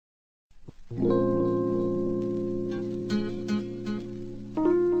Was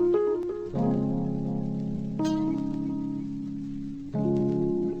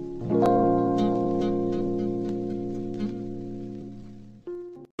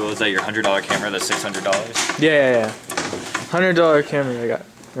that your $100 camera? That's $600. Yeah. $100 camera I got.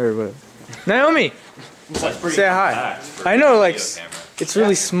 Or whatever. Naomi, say hi. I know, like it's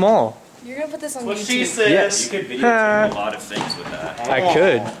really small. You're gonna put this on what YouTube. She said. Yes. You could videotape a lot of things with that. I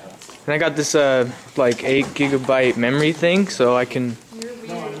could. And I got this like 8 GB memory thing, so I can. You're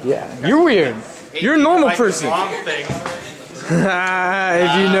weird. Yeah. You're weird. You're a normal person. If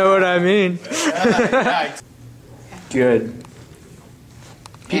you know what I mean. Good.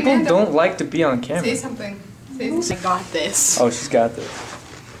 People don't like to be on camera. Say something. Say something. I got this. Oh, she's got this.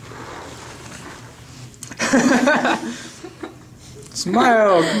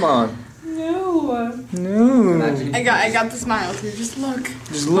 Smile, come on. No. No. I got the smile too. Just look.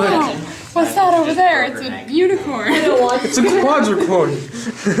 Just look. Oh, what's that over there? It's a unicorn. It's a quadricorn.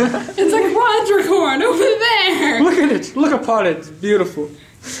 It's a quadricorn over there. Look at it. Look upon it. It's beautiful.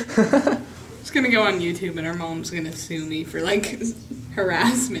 It's gonna go on YouTube and our mom's gonna sue me for like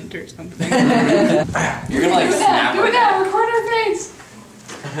harassment or something. You're gonna like snap. Do it now. Record her face.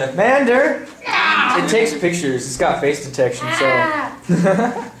 Mander. It takes pictures. It's got face detection, so.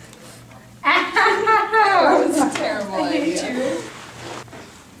 That was a terrible idea.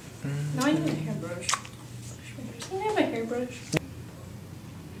 No, I need a hairbrush. Doesn't I have a hairbrush?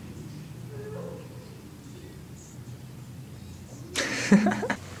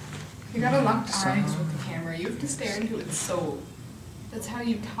 You gotta lock eyes with the camera. You have to stare into its soul. That's how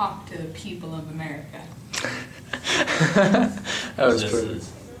you talk to the people of America. That was pretty.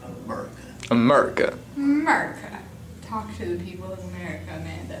 America. America. Talk to the people of America,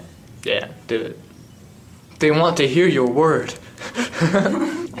 Amanda. Yeah, do it. They want to hear your word.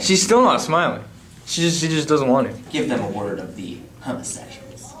 She's still not smiling. She just doesn't want to. Give them a word of the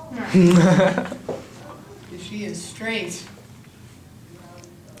homosexuals. She is straight.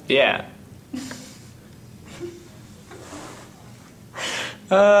 Yeah.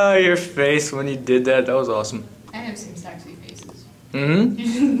 Your face when you did that was awesome. I have some sexy faces. Mm-hmm.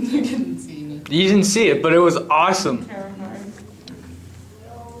 You didn't see me. You didn't see it, but it was awesome. Terrifying.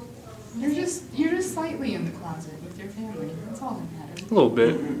 You're just slightly in the closet with your family. That's all that matters. A little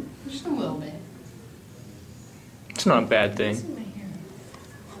bit. Just a little bit. It's not a bad thing.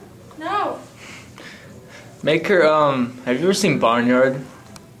 No. Make her, have you ever seen Barnyard?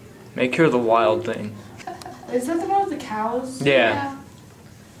 Make her the wild thing. Is that the one with the cows? Yeah.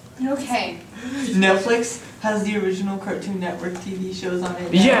 Okay. Netflix has the original Cartoon Network TV shows on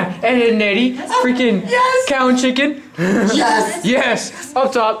it now. Yeah, Ed and Eddie, freaking Cow and Chicken. Yes! Yes,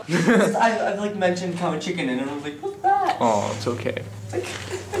 up top. I've like mentioned Cow and Chicken and everyone's like, what's that? Oh, it's okay.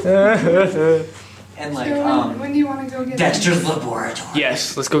 And like, So when do you want to go get Dexter's Laboratory.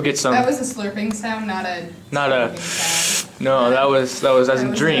 Yes, let's go get some. That was a slurping sound, not a Not a. sound. No, that was as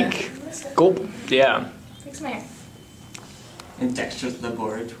in drink. Gulp. Yeah. Fix my hair. And Dexter's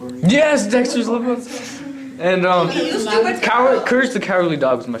Laboratory. Yes, Dexter's Laboratory. And Courage the Cowardly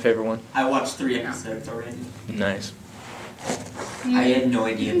Dog was my favorite one. I watched 3 episodes already. Nice. I had no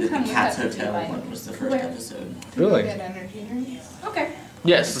idea that the Cat's Hotel one was the first episode. Really? Get energy drinks. Okay.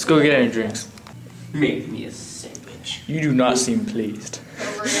 Yes, let's go get any drinks. Make me a sandwich. You do not seem pleased.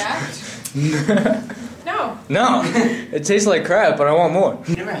 Overreact? No. No, it tastes like crap, but I want more.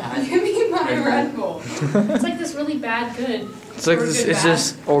 You never had Give me my Red Bull. It's like this really bad good. It's like this. It's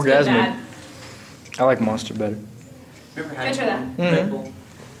just orgasmic. I like Monster better. Never Can I try that? Red Bull.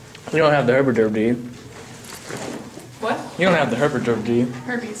 You don't have the Herbert Derb, do you? What? You don't have the Herbert Derb, do you?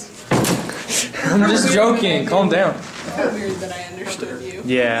 Herpes. I'm just joking. Calm down. I felt weird that I understood you.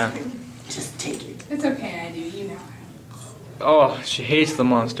 Yeah. Just take it. It's okay, I do. You know. Oh, she hates the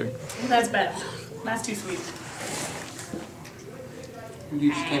Monster. That's bad. That's too sweet. You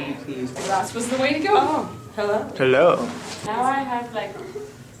just can't be pleased. That was the way to go. Oh, hello. Hello. Now I have like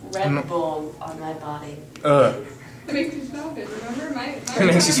Red Bull on my body. It makes you smell good, remember? It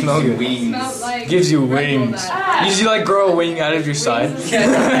makes you smell good. Smelled like Gives you Red Bull wings. that- Usually like grow a wing out of your side.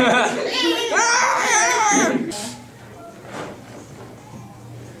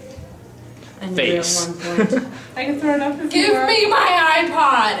 Face. I can throw it up if Give you want. me my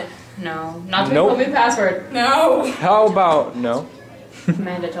iPod! No, not to Nope. tell me the password. No! How about no?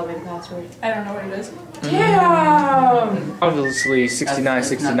 Amanda told me the password. I don't know what it is. Damn! Obviously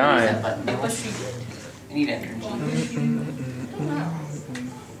 6969. What's she did? I need energy.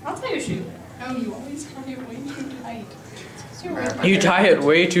 I'll tell you she. Oh, you always tie it way too tight. It's your red You tie it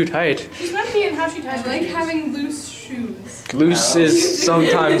way too tight. She's not being how she I ties her like shoes. having loose shoes. shoes. Loose is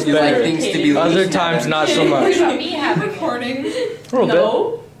sometimes You like better. things to be Other loose. times not so much. About me having Recording. A little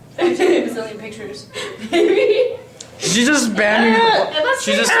No. I took a bazillion pictures. Maybe. bit. She's just spamming.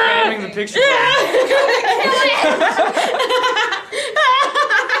 She's just spamming the picture.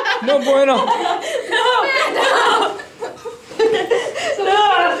 No bueno. No.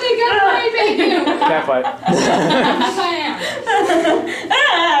 Cat fight.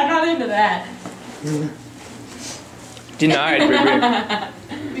 I'm not into that. Denied, Brieghanne.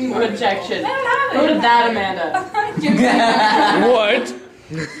 Rejection. Go to that, Amanda. What?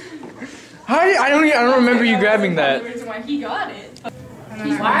 How do you, I don't remember you grabbing The that. reason why he got it.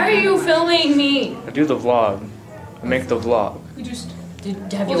 Why are you filming me? I do the vlog. I make the vlog. We just.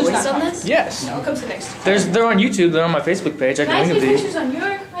 Have you always done this? Yes. I'll come sit next to They're on YouTube. They're on my Facebook page. I Can I can see link them to pictures on your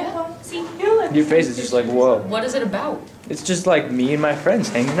iPhone? See, you look. you. Your face is just like whoa. What is it about? It's just like me and my friends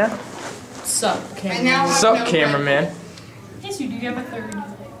hanging out. Sup, And now camera. Sup, cameraman? Yes, you do. You have a third.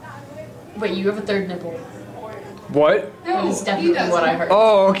 Wait, you have a third nipple. What? That No, is he definitely doesn't. what I heard.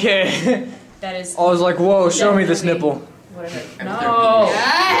 Oh, okay. That is. I was like, whoa, show me this nipple. What I heard. No.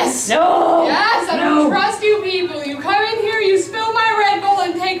 Yes! No. Yes, I don't trust you people. You come in here, you spill my Red Bull,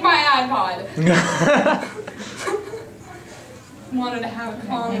 and take my iPod. Wanted to have a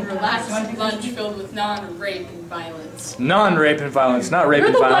calm and relaxed lunch filled with non-rape and violence. Non-rape and violence, not rape You're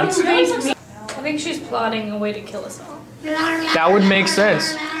and the one violence. who raised me. I think she's plotting a way to kill us all. That would make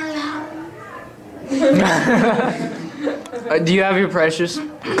sense. Do you have your precious?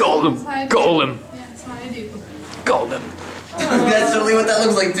 Golem. Golem. Yeah, that's what I do. Golem. That's totally what that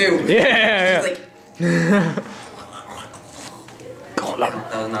looks like too. Yeah. It's like, Golem.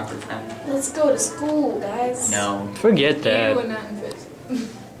 that was not for time. Let's go to school, guys. No. Forget You that. would not fit.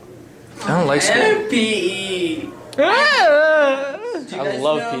 I don't like school. And PE. I Do you guys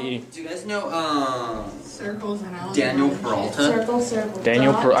love know, PE. Do you guys know Circles and all. Daniel Peralta? Circle, circle.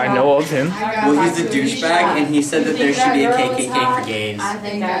 Daniel, I know of him. Well, he's a douchebag, and he said that there should be a KKK for gays. I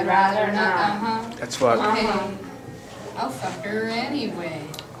think I'd rather not. Uh-huh. That's what. Okay. I'll fuck her anyway.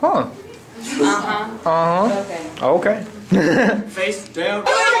 Huh. Uh-huh. Okay. Okay. Face down.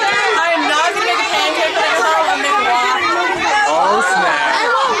 I am not gonna make a pancake for the girl. I'm gonna make waffle. Oh snap.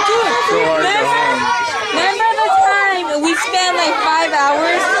 So hard to go home. Remember the time we spent like 5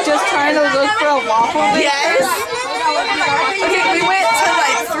 hours just trying to look for a waffle maker? Yes. Okay, we went to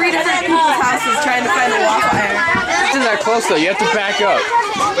like 3 different people's houses trying to find a waffle iron. It's not that close though. You have to back up.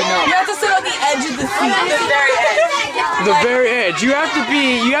 You have to sit on the edge of the seat, the very edge. The very edge. You have to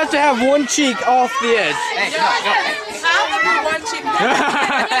be. You have to have one cheek off the edge. Hey, come on, come on. Half of the one cheek.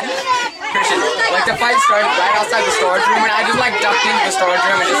 Christian, like the fight started right outside the storage room, and I just like ducked into the storage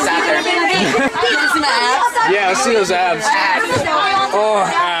room and just sat there. You want to see my abs? Yeah, let's see those abs. Oh,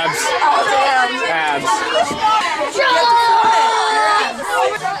 abs. Abs.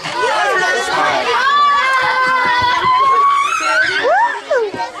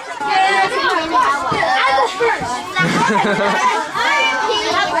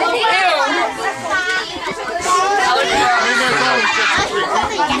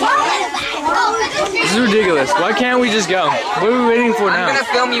 This is ridiculous. Why can't we just go? What are we waiting for I'm now? gonna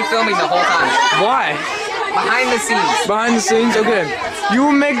film you filming the whole time. Why? Behind the scenes. Behind the scenes? Okay. You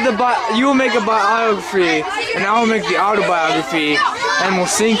will make a biography, and I will make the autobiography, and we'll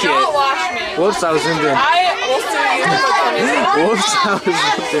sync it. Don't watch me. Whoops, I was zoomed in. I will sue you for 20 Whoops, I was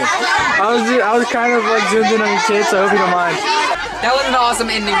zoomed in. I was kind of like zoomed in on your tits, so I hope you don't mind. That was an awesome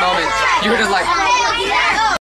ending moment. You were just like.